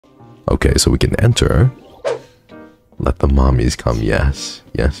Okay, so we can enter. Let the mommies come. Yes.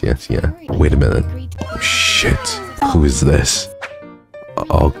 Yes, yes, yeah. Wait a minute. Oh, shit. Who is this?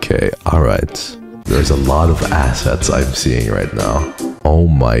 Okay, alright. There's a lot of assets I'm seeing right now. Oh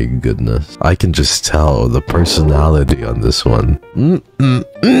my goodness. I can just tell the personality on this one.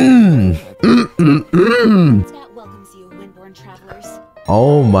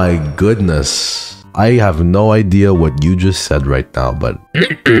 Oh my goodness. I have no idea what you just said right now, but...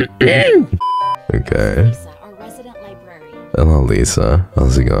 Okay. Hello, Lisa.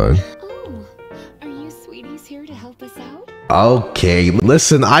 How's it going? Oh, are you sweeties here to help us out? Okay,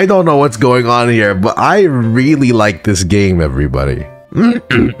 listen, I don't know what's going on here, but I really like this game, everybody.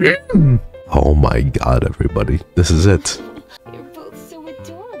 Oh my god, everybody. This is it. You're both so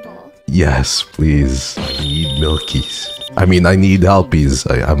adorable. Yes, please. I need milkies. I mean, I need helpies.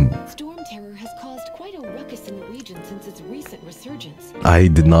 Storm terror has caused quite a ruckus in the region since its recent resurgence. I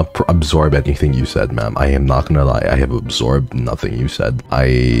did not absorb anything you said, ma'am. I am not gonna lie. I have absorbed nothing you said.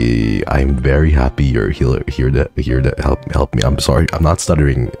 I'm very happy you're here to help me. I'm sorry. I'm not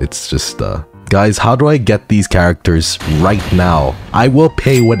stuttering. It's just guys, how do I get these characters right now? I will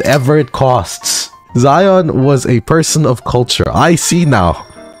pay whatever it costs. Zion was a person of culture. I see now.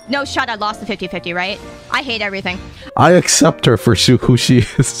 No shot I lost the 50-50, right? I hate everything. I accept her for who she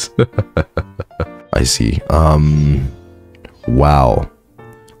is. I see. Wow.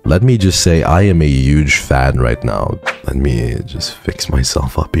 Let me just say I am a huge fan right now. Let me just fix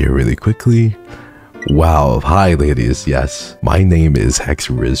myself up here really quickly. Wow. Hi, ladies. Yes. My name is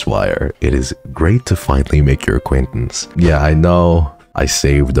𝐻𝐿. It is great to finally make your acquaintance. Yeah, I know. I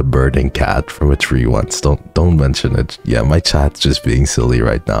saved a burning cat from a tree once. Don't mention it. Yeah, my chat's just being silly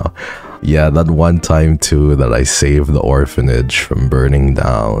right now. Yeah, that one time too that I saved the orphanage from burning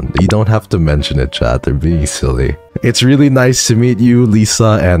down. You don't have to mention it, chat. They're being silly. It's really nice to meet you,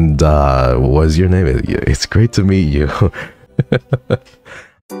 Lisa, and what was your name? It's great to meet you.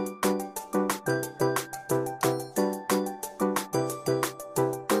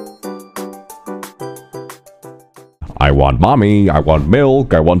 I want mommy, I want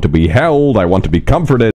milk, I want to be held, I want to be comforted.